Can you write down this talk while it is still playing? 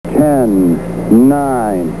10,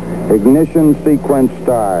 9. Ignition sequence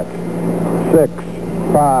start. 6,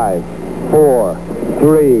 5, 4,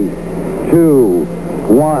 3, 2,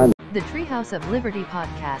 1. The Treehouse of Liberty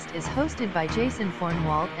podcast is hosted by Jason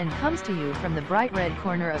Fornwalt and comes to you from the bright red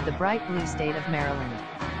corner of the bright blue state of Maryland.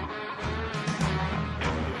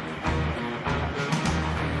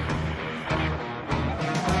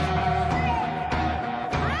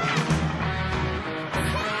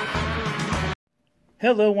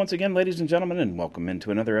 Hello once again, ladies and gentlemen, and welcome into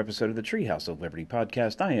another episode of the Treehouse of Liberty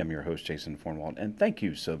podcast. I am your host, Jason Fornwalt, and thank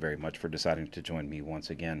you so very much for deciding to join me once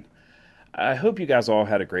again. I hope you guys all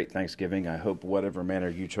had a great Thanksgiving. I hope whatever manner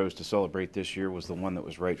you chose to celebrate this year was the one that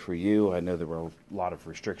was right for you. I know there were a lot of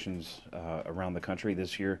restrictions around the country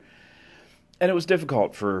this year, and it was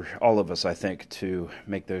difficult for all of us, I think, to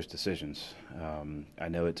make those decisions. I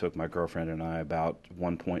know it took my girlfriend and I about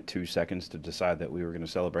 1.2 seconds to decide that we were going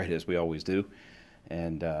to celebrate as we always do,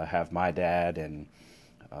 and have my dad and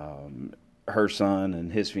her son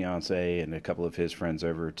and his fiance and a couple of his friends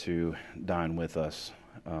over to dine with us.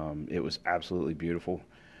 It was absolutely beautiful.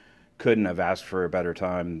 Couldn't have asked for a better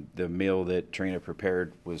time. The meal that Trina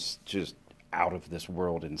prepared was just out of this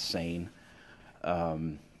world insane.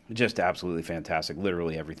 Just absolutely fantastic.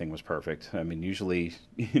 Literally everything was perfect. I mean, usually,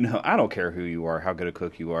 I don't care who you are, how good a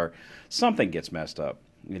cook you are, something gets messed up.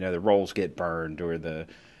 The rolls get burned, or the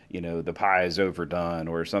pie is overdone,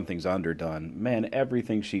 or something's underdone. Man,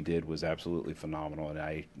 everything she did was absolutely phenomenal, and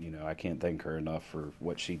I can't thank her enough for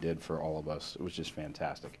what she did for all of us. It was just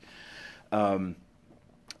fantastic. And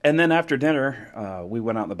then after dinner, we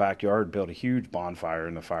went out in the backyard, built a huge bonfire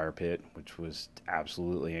in the fire pit, which was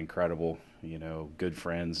absolutely incredible. Good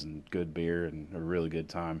friends and good beer and a really good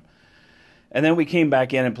time. And then we came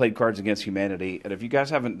back in and played Cards Against Humanity. And if you guys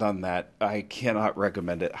haven't done that, I cannot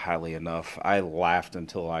recommend it highly enough. I laughed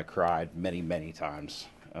until I cried many, many times,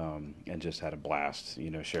 and just had a blast,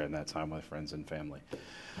 sharing that time with friends and family.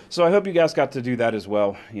 So I hope you guys got to do that as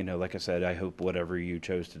well. Like I said, I hope whatever you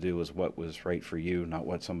chose to do was what was right for you, not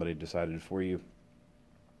what somebody decided for you,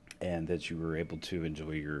 and that you were able to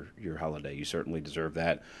enjoy your holiday. You certainly deserve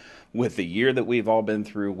that. With the year that we've all been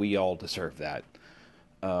through, we all deserve that.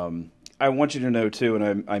 I want you to know, too,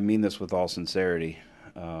 and I mean this with all sincerity,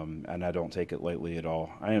 and I don't take it lightly at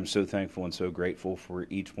all. I am so thankful and so grateful for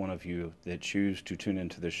each one of you that choose to tune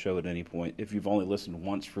into this show at any point. If you've only listened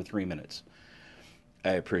once for 3 minutes,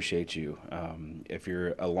 I appreciate you. If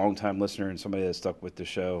you're a longtime listener and somebody that's stuck with the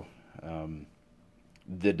show,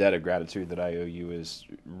 the debt of gratitude that I owe you is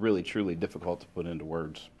really, truly difficult to put into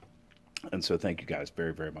words. And so thank you guys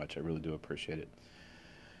very, very much. I really do appreciate it.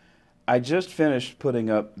 I just finished putting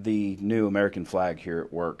up the new American flag here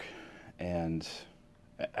at work, and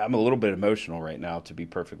I'm a little bit emotional right now, to be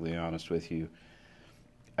perfectly honest with you.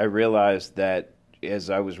 I realized that as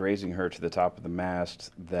I was raising her to the top of the mast,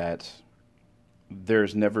 that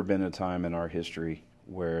there's never been a time in our history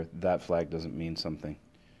where that flag doesn't mean something.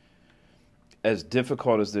 As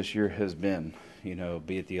difficult as this year has been,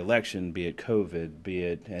 be it the election, be it COVID, be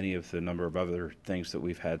it any of the number of other things that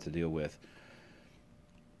we've had to deal with,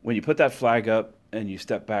 when you put that flag up and you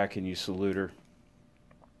step back and you salute her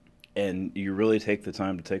and you really take the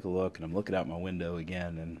time to take a look, and I'm looking out my window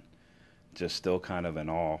again and just still kind of in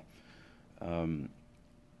awe.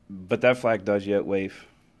 But that flag does yet wave.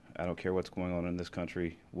 I don't care what's going on in this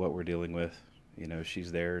country, what we're dealing with.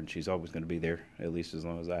 She's there, and she's always going to be there, at least as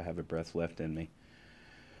long as I have a breath left in me.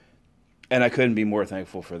 And I couldn't be more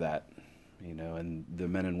thankful for that. And the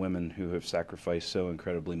men and women who have sacrificed so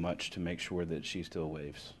incredibly much to make sure that she still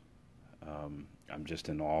waves. I'm just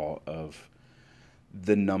in awe of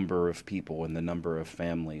the number of people and the number of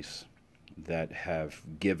families that have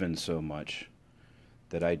given so much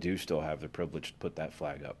that I do still have the privilege to put that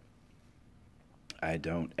flag up. I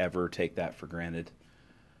don't ever take that for granted.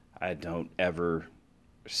 I don't ever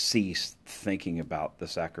cease thinking about the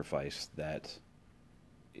sacrifice that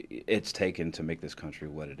it's taken to make this country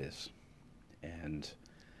what it is. And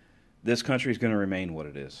this country is going to remain what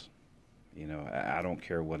it is. I don't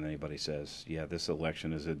care what anybody says. Yeah, this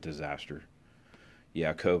election is a disaster.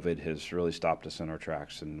 Yeah, COVID has really stopped us in our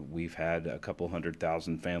tracks, and we've had a couple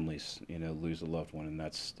 100,000 families, lose a loved one, and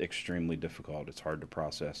that's extremely difficult. It's hard to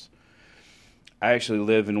process. I actually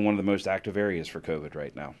live in one of the most active areas for COVID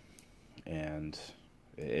right now, and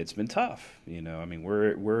it's been tough.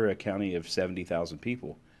 We're a county of 70,000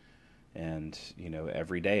 people. And,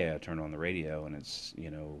 every day I turn on the radio and it's,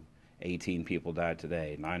 18 people died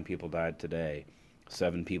today, 9 people died today,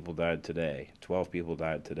 7 people died today, 12 people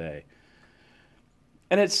died today.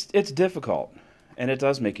 And it's difficult, and it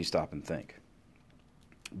does make you stop and think.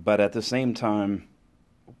 But at the same time,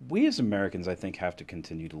 we as Americans, I think, have to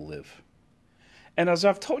continue to live. And as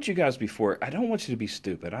I've told you guys before, I don't want you to be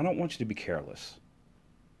stupid. I don't want you to be careless.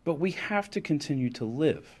 But we have to continue to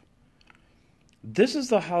live. This is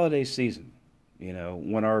the holiday season,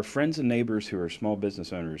 when our friends and neighbors who are small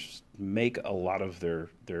business owners make a lot of their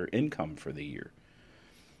income for the year.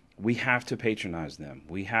 We have to patronize them.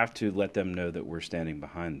 We have to let them know that we're standing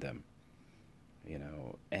behind them.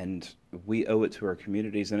 And we owe it to our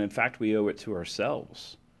communities, and in fact, we owe it to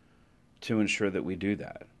ourselves to ensure that we do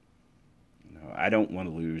that. I don't want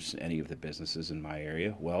to lose any of the businesses in my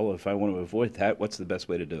area. Well, if I want to avoid that, what's the best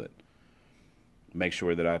way to do it? Make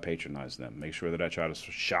sure that I patronize them. Make sure that I try to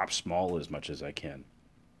shop small as much as I can.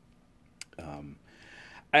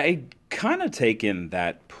 I kind of taken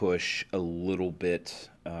that push a little bit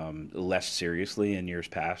less seriously in years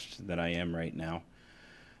past than I am right now.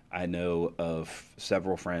 I know of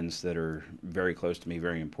several friends that are very close to me,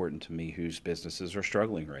 very important to me, whose businesses are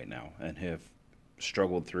struggling right now and have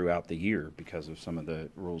struggled throughout the year because of some of the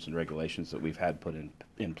rules and regulations that we've had put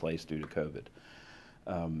in place due to COVID.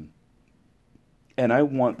 And I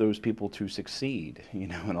want those people to succeed.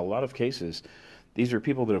 In a lot of cases, these are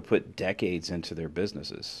people that have put decades into their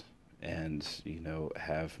businesses and,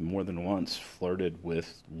 have more than once flirted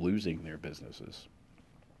with losing their businesses.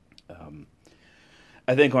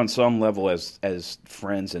 I think on some level as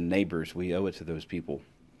friends and neighbors, we owe it to those people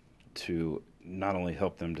to not only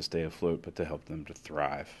help them to stay afloat, but to help them to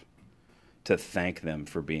thrive, to thank them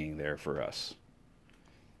for being there for us.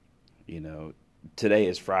 Today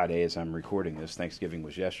is Friday as I'm recording this. Thanksgiving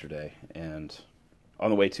was yesterday, and on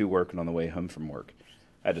the way to work and on the way home from work,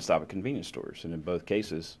 I had to stop at convenience stores, and in both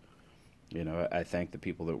cases, I thank the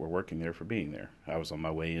people that were working there for being there. I was on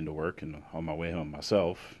my way into work and on my way home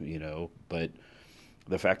myself, but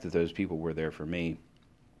the fact that those people were there for me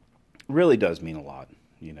really does mean a lot.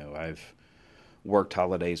 I've worked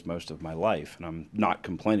holidays most of my life, and I'm not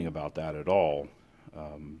complaining about that at all.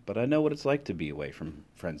 But I know what it's like to be away from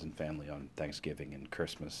friends and family on Thanksgiving and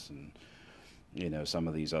Christmas and, some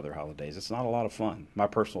of these other holidays. It's not a lot of fun. My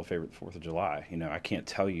personal favorite, the 4th of July. I can't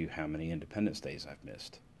tell you how many Independence Days I've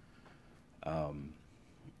missed.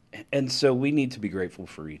 And so we need to be grateful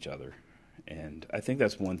for each other. And I think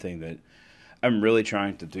that's one thing that I'm really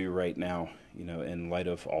trying to do right now, in light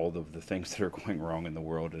of all of the things that are going wrong in the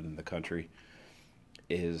world and in the country,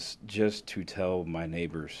 is just to tell my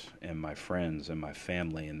neighbors and my friends and my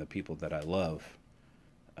family and the people that I love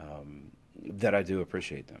that I do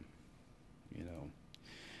appreciate them,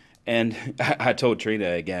 And I told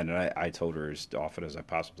Trina again, and I told her as often as I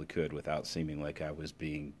possibly could without seeming like I was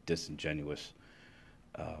being disingenuous,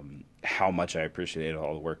 how much I appreciated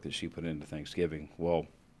all the work that she put into Thanksgiving. Well,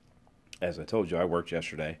 as I told you, I worked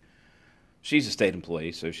yesterday. She's a state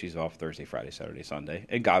employee, so she's off Thursday, Friday, Saturday, Sunday.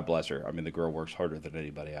 And God bless her. I mean, the girl works harder than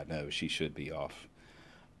anybody I know. She should be off.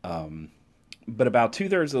 But about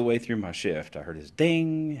 2/3 of the way through my shift, I heard his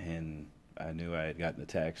ding, and I knew I had gotten a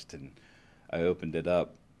text, and I opened it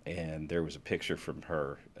up, and there was a picture from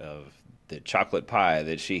her of the chocolate pie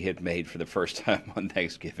that she had made for the first time on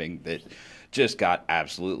Thanksgiving that just got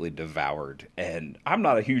absolutely devoured. And I'm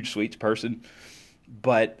not a huge sweets person,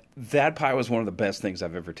 but that pie was one of the best things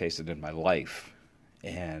I've ever tasted in my life.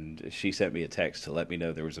 And she sent me a text to let me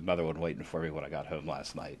know there was another one waiting for me when I got home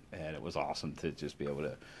last night. And it was awesome to just be able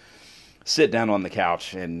to sit down on the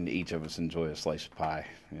couch and each of us enjoy a slice of pie.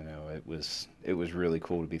 It was really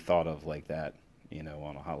cool to be thought of like that,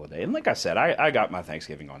 on a holiday. And like I said, I got my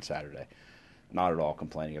Thanksgiving on Saturday. Not at all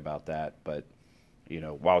complaining about that, but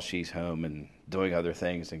while she's home and doing other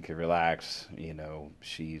things and can relax,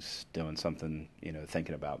 she's doing something,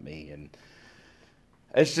 thinking about me. And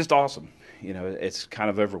it's just awesome. It's kind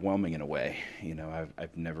of overwhelming in a way.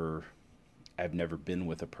 I've never been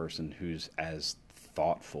with a person who's as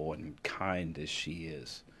thoughtful and kind as she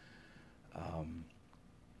is.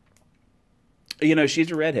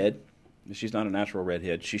 She's a redhead. She's not a natural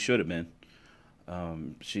redhead. She should have been.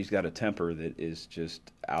 She's got a temper that is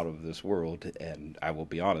just out of this world, and I will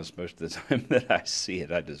be honest, most of the time that I see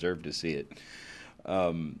it, I deserve to see it.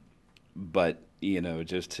 But,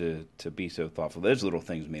 just to be so thoughtful, those little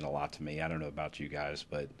things mean a lot to me. I don't know about you guys,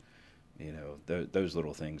 but, those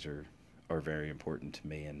little things are very important to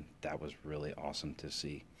me, and that was really awesome to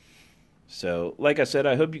see. So, like I said,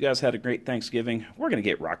 I hope you guys had a great Thanksgiving. We're going to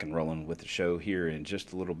get rock and rolling with the show here in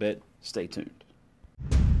just a little bit. Stay tuned.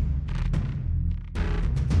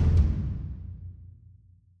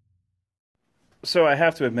 So I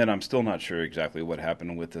have to admit, I'm still not sure exactly what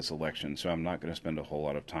happened with this election, so I'm not going to spend a whole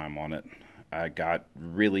lot of time on it. I got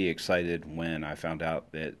really excited when I found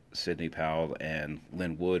out that Sidney Powell and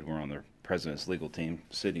Lynn Wood were on the president's legal team.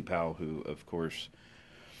 Sidney Powell, who, of course,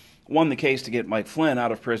 won the case to get Mike Flynn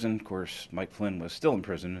out of prison. Of course, Mike Flynn was still in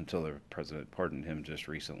prison until the president pardoned him just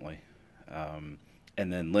recently.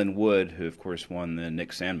 And then Lin Wood, who, of course, won the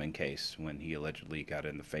Nick Sandmann case when he allegedly got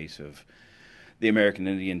in the face of the American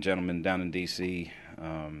Indian gentleman down in D.C.,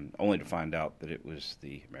 only to find out that it was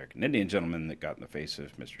the American Indian gentleman that got in the face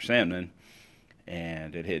of Mr. Sandmann,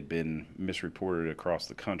 and it had been misreported across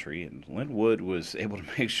the country. And Lin Wood was able to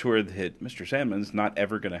make sure that Mr. Sandmann's not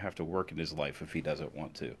ever going to have to work in his life if he doesn't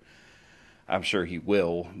want to. I'm sure he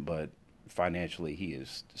will, but financially he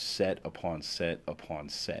is set upon set upon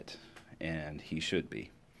set, and he should be.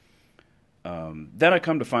 Then I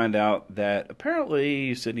come to find out that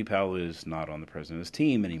apparently Sidney Powell is not on the president's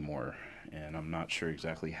team anymore, and I'm not sure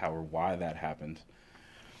exactly how or why that happened.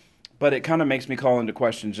 But it kind of makes me call into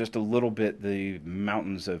question just a little bit the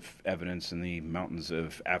mountains of evidence and the mountains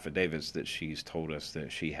of affidavits that she's told us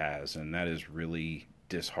that she has, and that is really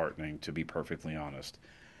disheartening, to be perfectly honest.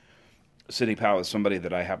 Sidney Powell is somebody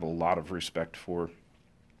that I have a lot of respect for.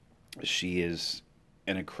 She is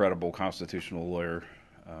an incredible constitutional lawyer,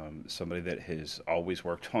 somebody that has always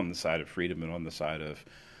worked on the side of freedom and on the side of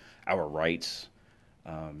our rights.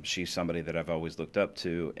 She's somebody that I've always looked up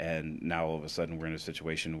to, and now all of a sudden we're in a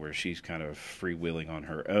situation where she's kind of freewheeling on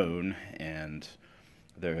her own, and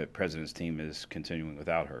the president's team is continuing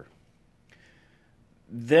without her.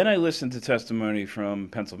 Then I listened to testimony from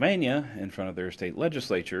Pennsylvania in front of their state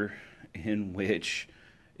legislature, in which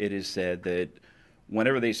it is said that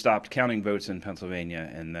whenever they stopped counting votes in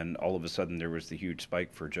Pennsylvania, and then all of a sudden there was the huge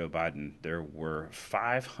spike for Joe Biden, there were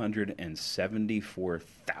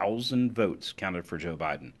 574,000 votes counted for Joe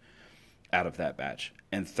Biden out of that batch,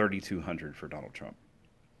 and 3,200 for Donald Trump.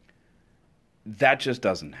 That just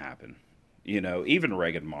doesn't happen. You know, even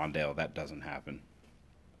Reagan Mondale, that doesn't happen.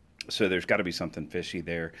 So there's got to be something fishy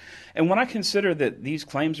there. And when I consider that these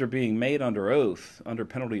claims are being made under oath, under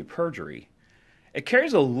penalty of perjury, it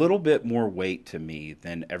carries a little bit more weight to me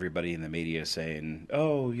than everybody in the media saying,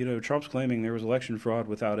 oh, you know, Trump's claiming there was election fraud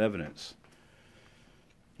without evidence,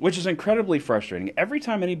 which is incredibly frustrating. Every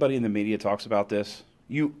time anybody in the media talks about this,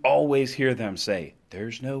 you always hear them say,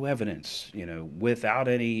 there's no evidence, you know, without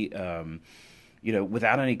any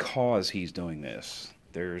cause he's doing this.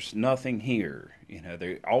 There's nothing here. You know,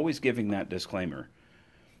 they're always giving that disclaimer,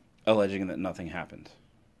 alleging that nothing happened.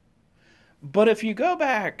 But if you go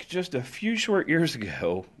back just a few short years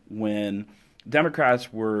ago, when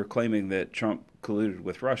Democrats were claiming that Trump colluded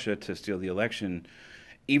with Russia to steal the election,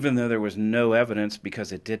 even though there was no evidence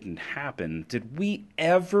because it didn't happen, did we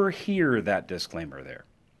ever hear that disclaimer there?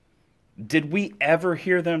 Did we ever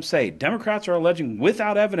hear them say, Democrats are alleging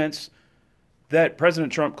without evidence that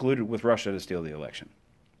President Trump colluded with Russia to steal the election?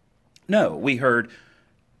 No, we heard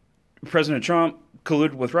President Trump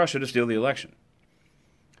colluded with Russia to steal the election.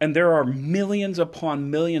 And there are millions upon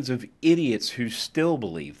millions of idiots who still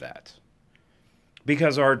believe that.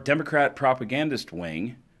 Because our Democrat propagandist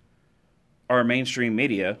wing, our mainstream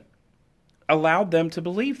media, allowed them to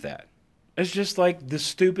believe that. It's just like the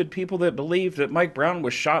stupid people that believed that Mike Brown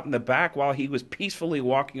was shot in the back while he was peacefully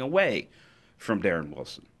walking away from Darren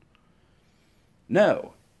Wilson.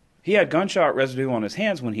 No, he had gunshot residue on his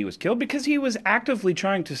hands when he was killed because he was actively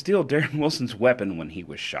trying to steal Darren Wilson's weapon when he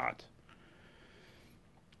was shot.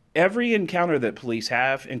 Every encounter that police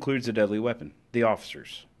have includes a deadly weapon, the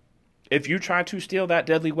officers. If you try to steal that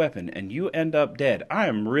deadly weapon and you end up dead, I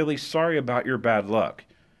am really sorry about your bad luck.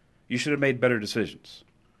 You should have made better decisions.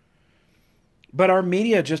 But our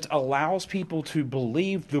media just allows people to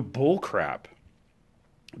believe the bullcrap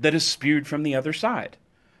that is spewed from the other side.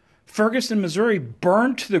 Ferguson, Missouri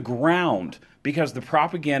burned to the ground because the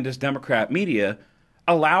propagandist Democrat media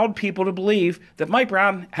allowed people to believe that Mike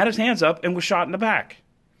Brown had his hands up and was shot in the back.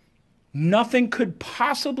 Nothing could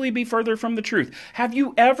possibly be further from the truth. Have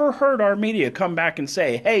you ever heard our media come back and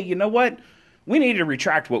say, hey, you know what? We need to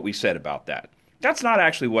retract what we said about that. That's not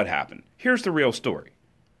actually what happened. Here's the real story.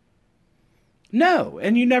 No,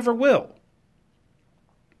 and you never will.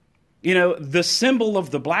 You know, the symbol of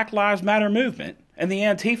the Black Lives Matter movement and the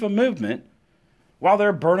Antifa movement, while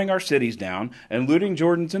they're burning our cities down and looting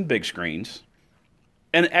Jordans and big screens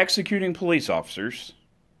and executing police officers,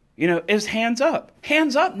 you know, is hands up.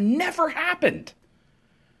 Hands up never happened.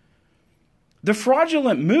 The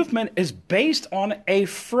fraudulent movement is based on a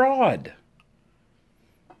fraud.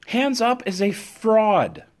 Hands up is a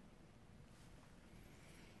fraud.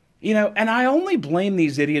 You know, and I only blame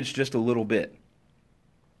these idiots just a little bit.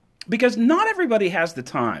 Because not everybody has the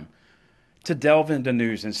time to delve into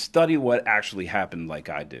news and study what actually happened like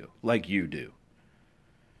I do, like you do.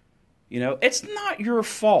 You know, it's not your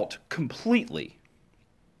fault completely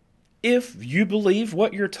if you believe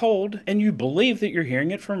what you're told and you believe that you're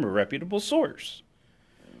hearing it from a reputable source.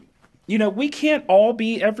 You know, we can't all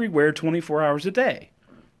be everywhere 24 hours a day.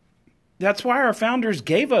 That's why our founders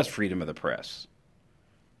gave us freedom of the press,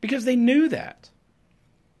 because they knew that.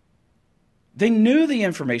 They knew the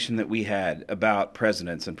information that we had about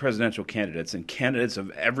presidents and presidential candidates and candidates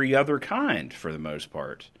of every other kind, for the most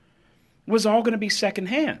part, was all going to be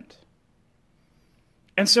secondhand.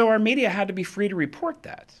 And so our media had to be free to report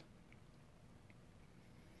that.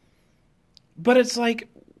 But it's like,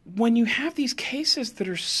 when you have these cases that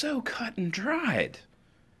are so cut and dried,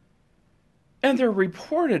 and they're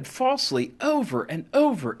reported falsely over and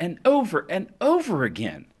over and over and over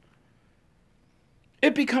again,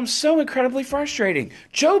 it becomes so incredibly frustrating.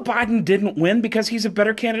 Joe Biden didn't win because he's a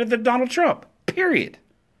better candidate than Donald Trump. Period.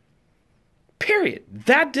 Period.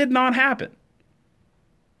 That did not happen.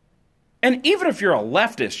 And even if you're a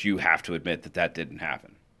leftist, you have to admit that that didn't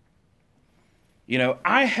happen. You know,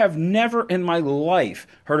 I have never in my life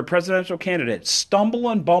heard a presidential candidate stumble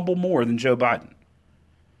and bumble more than Joe Biden.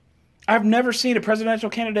 I've never seen a presidential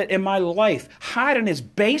candidate in my life hide in his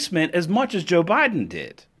basement as much as Joe Biden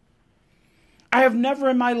did. I have never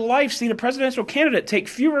in my life seen a presidential candidate take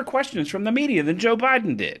fewer questions from the media than Joe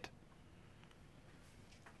Biden did.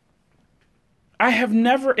 I have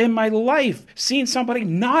never in my life seen somebody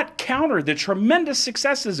not counter the tremendous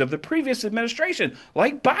successes of the previous administration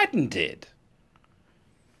like Biden did.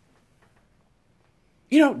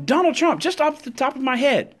 You know, Donald Trump, just off the top of my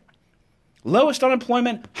head, lowest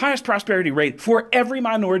unemployment, highest prosperity rate for every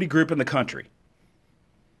minority group in the country.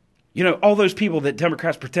 You know, all those people that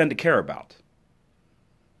Democrats pretend to care about.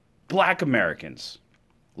 Black Americans,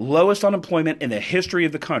 lowest unemployment in the history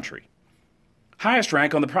of the country. Highest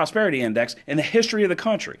rank on the prosperity index in the history of the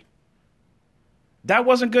country. That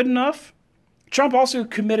wasn't good enough. Trump also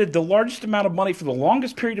committed the largest amount of money for the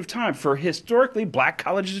longest period of time for historically black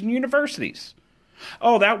colleges and universities.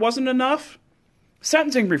 Oh, that wasn't enough?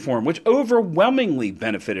 Sentencing reform, which overwhelmingly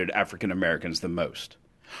benefited African Americans the most.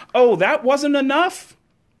 Oh, that wasn't enough?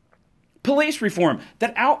 Police reform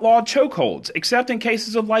that outlawed chokeholds, except in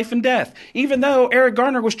cases of life and death, even though Eric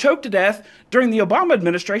Garner was choked to death during the Obama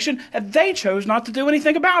administration, and they chose not to do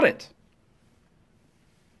anything about it.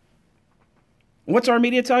 What's our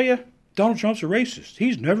media tell you? Donald Trump's a racist.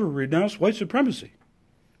 He's never renounced white supremacy.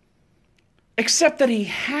 Except that he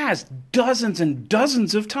has dozens and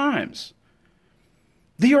dozens of times.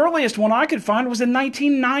 The earliest one I could find was in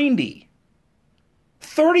 1990.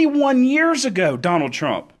 31 years ago, Donald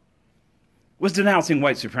Trump was denouncing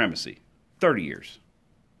white supremacy. 30 years.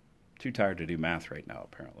 Too tired to do math right now,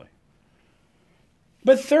 apparently.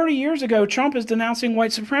 But 30 years ago, Trump is denouncing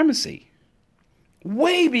white supremacy.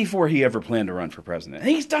 Way before he ever planned to run for president.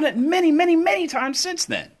 And he's done it many, many, many times since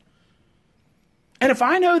then. And if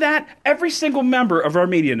I know that, every single member of our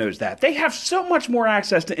media knows that. They have so much more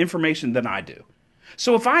access to information than I do.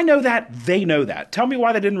 So if I know that, they know that. Tell me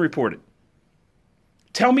why they didn't report it.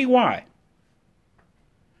 Tell me why.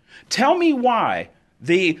 Tell me why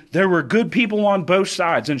there were good people on both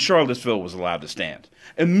sides and Charlottesville was allowed to stand.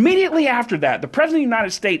 Immediately after that, the President of the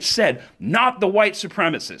United States said, not the white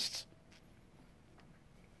supremacists.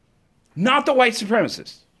 Not the white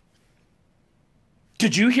supremacists.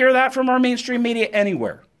 Did you hear that from our mainstream media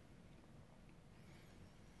anywhere?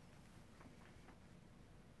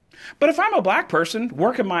 But if I'm a black person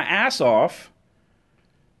working my ass off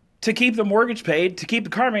to keep the mortgage paid, to keep the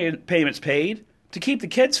car payments paid, to keep the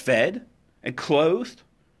kids fed and clothed,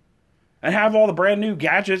 and have all the brand new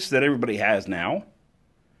gadgets that everybody has now,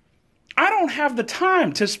 I don't have the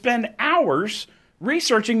time to spend hours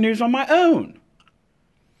researching news on my own.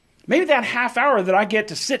 Maybe that half hour that I get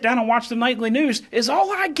to sit down and watch the nightly news is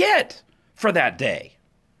all I get for that day.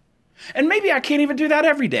 And maybe I can't even do that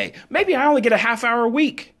every day. Maybe I only get a half hour a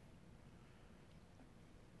week.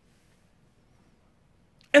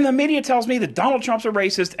 And the media tells me that Donald Trump's a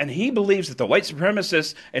racist and he believes that the white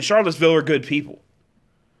supremacists in Charlottesville are good people.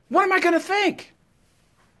 What am I going to think?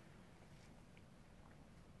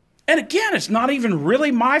 And again, it's not even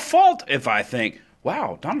really my fault if I think,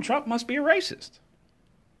 wow, Donald Trump must be a racist.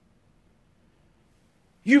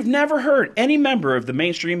 You've never heard any member of the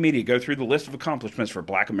mainstream media go through the list of accomplishments for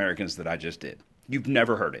black Americans that I just did. You've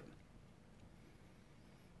never heard it.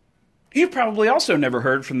 You've probably also never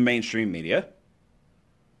heard from the mainstream media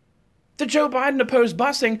that Joe Biden opposed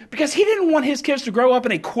busing because he didn't want his kids to grow up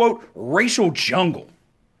in a, quote, racial jungle.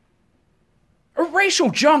 A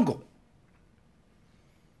racial jungle.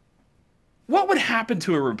 What would happen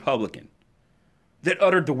to a Republican that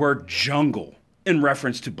uttered the word jungle in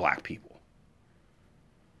reference to black people?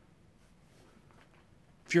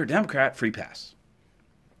 If you're a Democrat, free pass.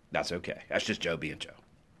 That's okay. That's just Joe being Joe.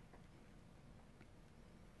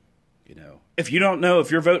 You know, if you don't know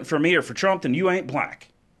if you're voting for me or for Trump, then you ain't black.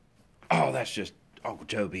 Oh, that's just Uncle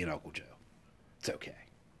Joe being Uncle Joe. It's okay.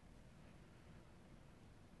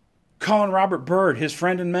 Calling Robert Byrd his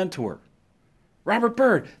friend and mentor. Robert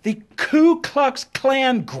Byrd, the Ku Klux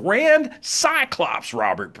Klan Grand Cyclops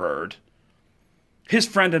Robert Byrd, his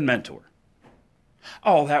friend and mentor.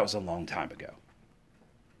 Oh, that was a long time ago.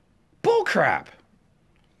 Bullcrap.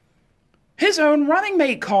 His own running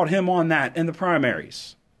mate called him on that in the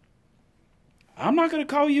primaries. I'm not going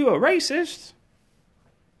to call you a racist.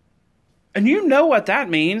 And you know what that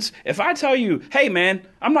means. If I tell you, hey man,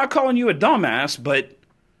 I'm not calling you a dumbass, but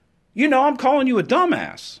you know I'm calling you a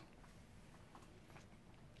dumbass.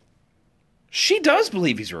 She does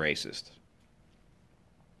believe he's a racist.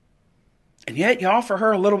 And yet you offer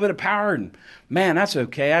her a little bit of power and, man, that's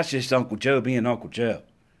okay. That's just Uncle Joe being Uncle Joe.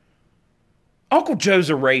 Uncle Joe's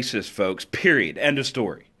a racist, folks, period. End of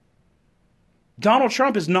story. Donald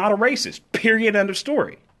Trump is not a racist, period. End of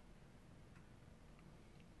story.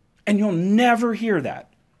 And you'll never hear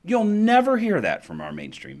that. You'll never hear that from our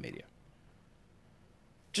mainstream media.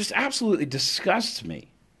 Just absolutely disgusts me.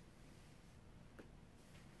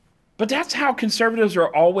 But that's how conservatives are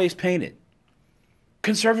always painted.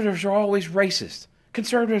 Conservatives are always racist.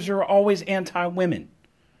 Conservatives are always anti-women.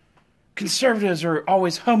 Conservatives are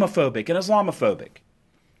always homophobic and Islamophobic.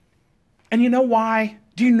 And you know why?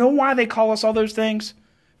 Do you know why they call us all those things?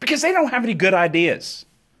 Because they don't have any good ideas.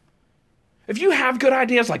 If you have good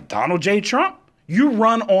ideas like Donald J. Trump, you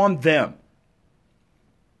run on them.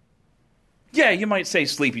 Yeah, you might say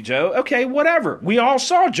Sleepy Joe. Okay, whatever. We all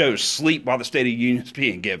saw Joe sleep while the State of the Union is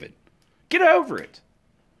being given. Get over it.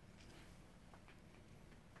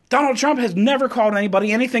 Donald Trump has never called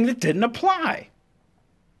anybody anything that didn't apply.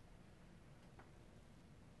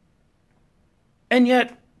 And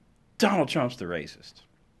yet, Donald Trump's the racist.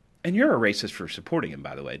 And you're a racist for supporting him,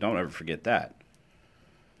 by the way. Don't ever forget that.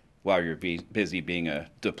 While you're busy being a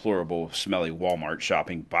deplorable, smelly Walmart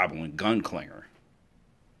shopping Bible and gun clinger.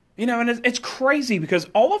 You know, and it's crazy because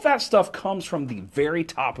all of that stuff comes from the very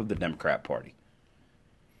top of the Democrat Party.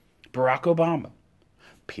 Barack Obama,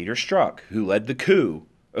 Peter Strzok, who led the coup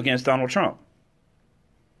against Donald Trump,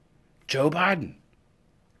 Joe Biden.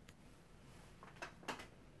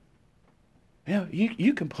 You know,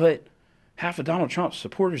 you can put half of Donald Trump's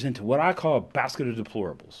supporters into what I call a basket of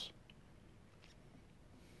deplorables.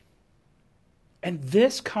 And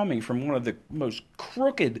this coming from one of the most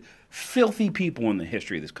crooked, filthy people in the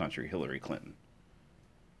history of this country, Hillary Clinton,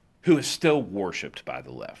 who is still worshipped by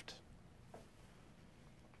the left.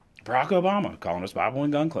 Barack Obama, calling us Bible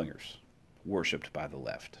and gun clingers, worshipped by the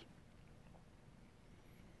left.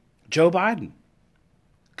 Joe Biden,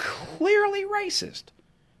 clearly racist.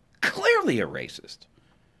 Clearly a racist.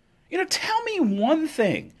 You know, tell me one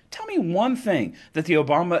thing that the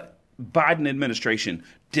Obama-Biden administration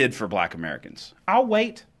did for black Americans. I'll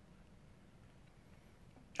wait.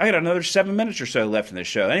 I got another 7 minutes or so left in this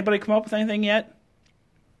show. Anybody come up with anything yet?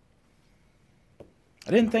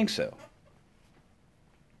 I didn't think so.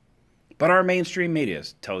 But our mainstream media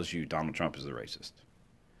tells you Donald Trump is the racist.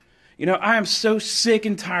 You know, I am so sick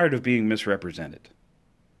and tired of being misrepresented.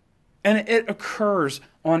 And it occurs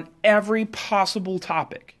on every possible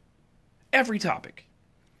topic. Every topic.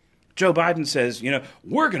 Joe Biden says, you know,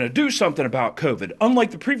 we're going to do something about COVID,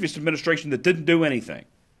 unlike the previous administration that didn't do anything.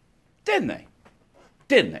 Didn't they?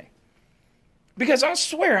 Didn't they? Because I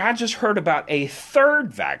swear I just heard about a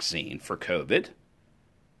third vaccine for COVID,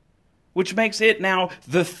 which makes it now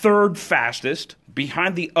the third fastest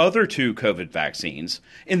behind the other two COVID vaccines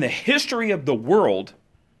in the history of the world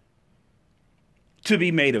to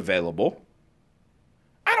be made available.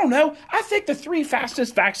 I don't know. I think the three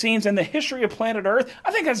fastest vaccines in the history of planet Earth,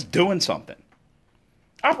 I think that's doing something.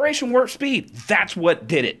 Operation Warp Speed, that's what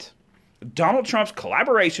did it. Donald Trump's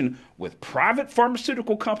collaboration with private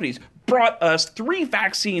pharmaceutical companies brought us 3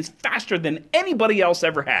 vaccines faster than anybody else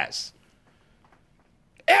ever has.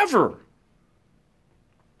 Ever.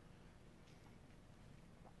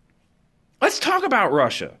 Let's talk about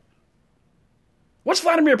Russia. What's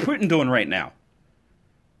Vladimir Putin doing right now?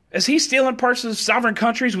 Is he stealing parts of sovereign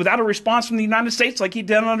countries without a response from the United States like he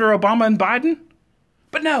did under Obama and Biden?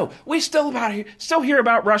 But no, we still hear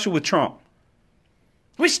about Russia with Trump.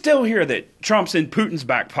 We still hear that Trump's in Putin's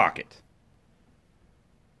back pocket.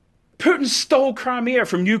 Putin stole Crimea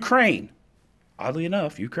from Ukraine. Oddly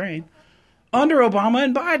enough, Ukraine. Under Obama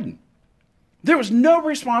and Biden. There was no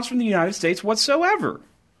response from the United States whatsoever.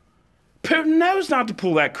 Putin knows not to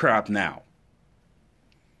pull that crap now.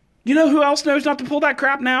 You know who else knows not to pull that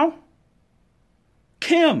crap now?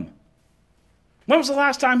 Kim. When was the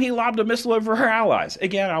last time he lobbed a missile over her allies?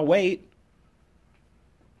 Again, I'll wait.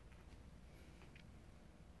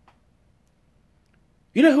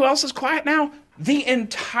 You know who else is quiet now? The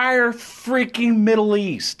entire freaking Middle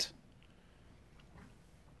East.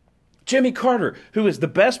 Jimmy Carter, who is the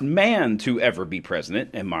best man to ever be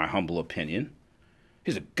president, in my humble opinion.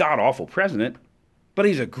 He's a god-awful president, but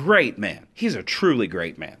he's a great man. He's a truly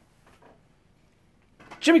great man.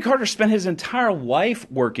 Jimmy Carter spent his entire life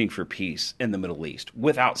working for peace in the Middle East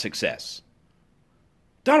without success.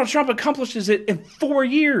 Donald Trump accomplishes it in 4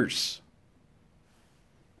 years.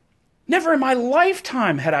 Never in my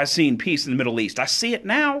lifetime had I seen peace in the Middle East. I see it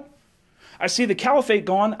now. I see the caliphate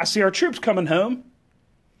gone. I see our troops coming home.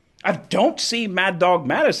 I don't see Mad Dog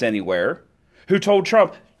Mattis anywhere, who told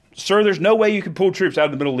Trump, sir, there's no way you can pull troops out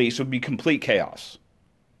of the Middle East. It would be complete chaos.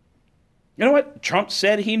 You know what? Trump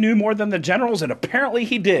said he knew more than the generals, and apparently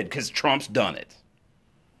he did, because Trump's done it.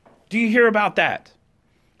 Do you hear about that?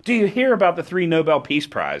 Do you hear about the 3 Nobel Peace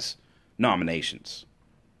Prize nominations?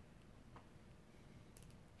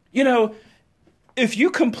 You know, if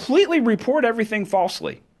you completely report everything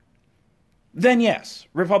falsely, then yes,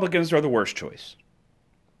 Republicans are the worst choice.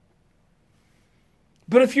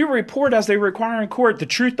 But if you report, as they require in court, the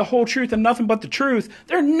truth, the whole truth, and nothing but the truth,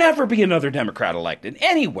 there'll never be another Democrat elected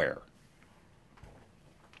anywhere.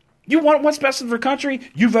 You want what's best for the country?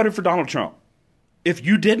 You voted for Donald Trump. If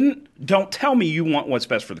you didn't, don't tell me you want what's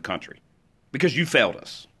best for the country, because you failed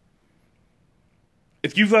us.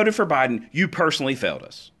 If you voted for Biden, you personally failed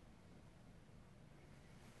us.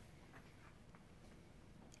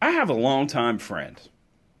 I have a longtime friend.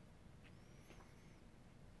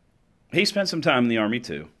 He spent some time in the Army,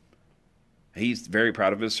 too. He's very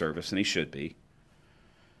proud of his service, and he should be.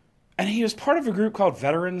 And he was part of a group called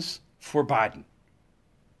Veterans for Biden.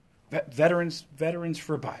 Veterans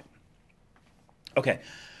for Biden. Okay,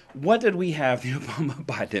 what did we have the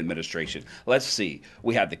Obama-Biden administration? Let's see.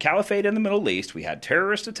 We had the caliphate in the Middle East. We had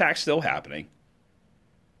terrorist attacks still happening.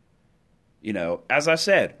 You know, as I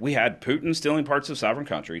said, we had Putin stealing parts of sovereign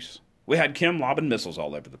countries. We had Kim lobbing missiles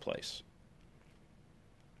all over the place.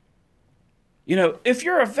 You know, if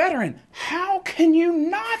you're a veteran, how can you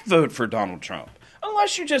not vote for Donald Trump?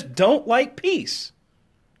 Unless you just don't like peace.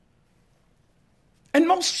 And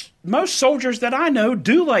most soldiers that I know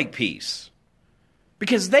do like peace,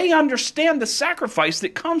 because they understand the sacrifice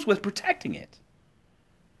that comes with protecting it.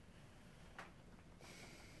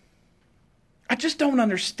 I just don't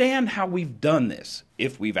understand how we've done this,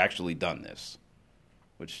 if we've actually done this,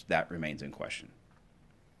 which that remains in question.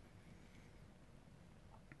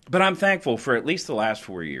 But I'm thankful for at least the last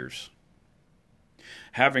 4 years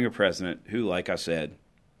having a president who, like I said,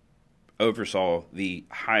 oversaw the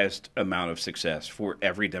highest amount of success for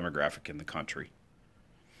every demographic in the country.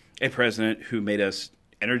 A president who made us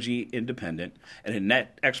energy independent and a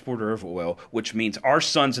net exporter of oil, which means our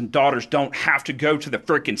sons and daughters don't have to go to the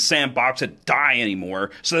frickin' sandbox and die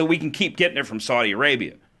anymore so that we can keep getting it from Saudi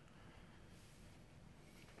Arabia.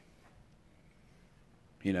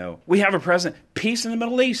 You know, we have a president, peace in the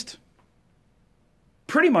Middle East.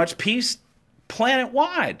 Pretty much peace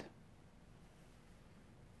planet-wide.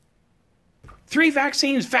 3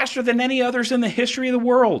 vaccines faster than any others in the history of the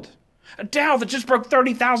world. A Dow that just broke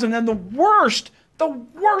 30,000 in the worst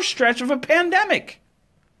stretch of a pandemic.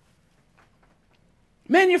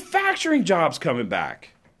 Manufacturing jobs coming back.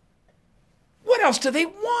 What else do they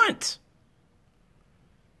want?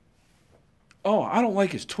 Oh, I don't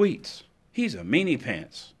like his tweets. He's a meanie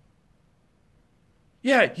pants.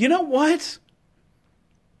 Yeah, you know what?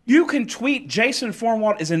 You can tweet Jason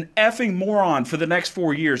Fornwalt is an effing moron for the next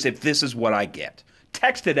 4 years if this is what I get.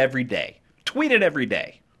 Text it every day. Tweet it every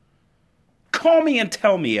day. Call me and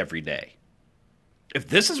tell me every day. If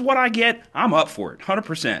this is what I get, I'm up for it,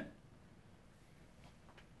 100%.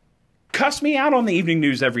 Cuss me out on the evening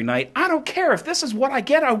news every night. I don't care. If this is what I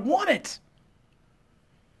get, I want it.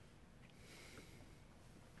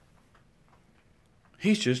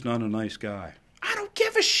 He's just not a nice guy. I don't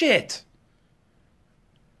give a shit.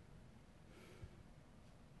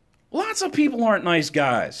 Lots of people aren't nice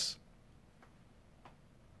guys.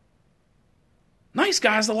 Nice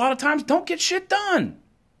guys, a lot of times, don't get shit done.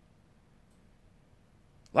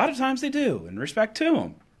 A lot of times they do, and respect to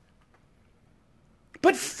them.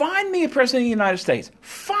 But find me a president of the United States.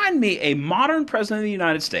 Find me a modern president of the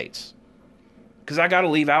United States. Because I got to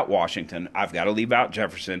leave out Washington. I've got to leave out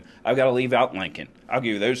Jefferson. I've got to leave out Lincoln. I'll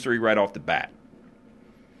give you those 3 right off the bat.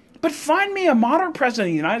 But find me a modern president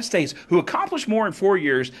of the United States who accomplished more in 4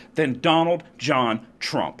 years than Donald John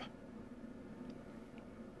Trump.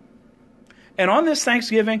 And on this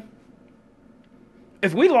Thanksgiving,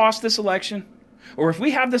 if we lost this election, or if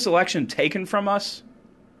we have this election taken from us,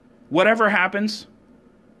 whatever happens,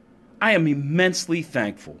 I am immensely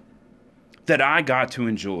thankful that I got to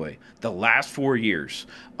enjoy the last 4 years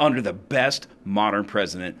under the best modern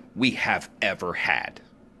president we have ever had.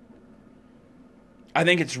 I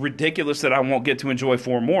think it's ridiculous that I won't get to enjoy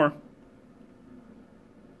 4 more.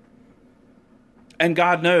 And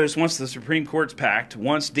God knows, once the Supreme Court's packed,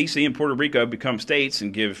 once D.C. and Puerto Rico become states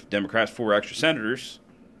and give Democrats 4 extra senators,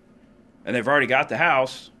 and they've already got the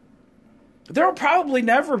House, there will probably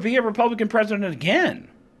never be a Republican president again.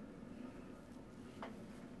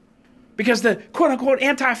 Because the quote-unquote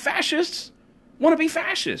anti-fascists want to be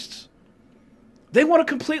fascists. They want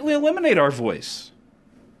to completely eliminate our voice.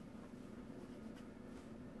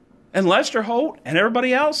 And Lester Holt and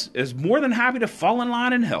everybody else is more than happy to fall in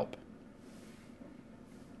line and help.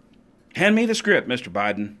 Hand me the script, Mr.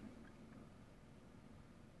 Biden.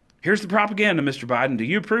 Here's the propaganda, Mr. Biden. Do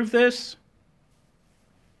you approve this?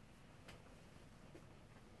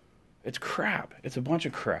 It's crap. It's a bunch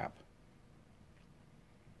of crap.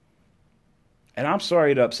 And I'm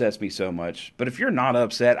sorry it upsets me so much, but if you're not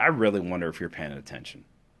upset, I really wonder if you're paying attention.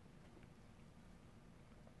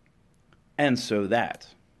 And so that,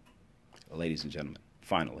 ladies and gentlemen,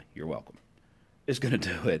 finally, you're welcome, is going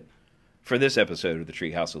to do it for this episode of the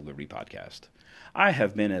Treehouse of Liberty podcast. I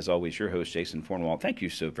have been, as always, your host, Jason Fornwall. Thank you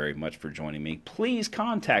so very much for joining me. Please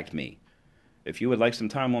contact me if you would like some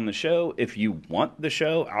time on the show. If you want the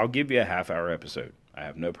show, I'll give you a half-hour episode. I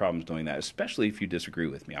have no problems doing that, especially if you disagree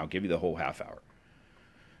with me. I'll give you the whole half hour.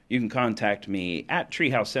 You can contact me at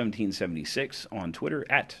Treehouse1776 on Twitter,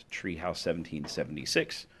 at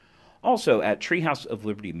Treehouse1776. Also at Treehouse of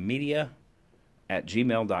Liberty Media at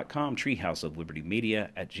gmail.com, Treehouse of Liberty Media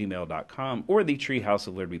at gmail.com, or the Treehouse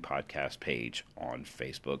of Liberty podcast page on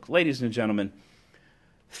Facebook. Ladies and gentlemen,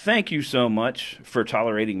 thank you so much for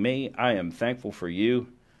tolerating me. I am thankful for you.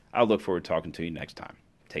 I'll look forward to talking to you next time.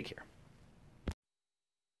 Take care.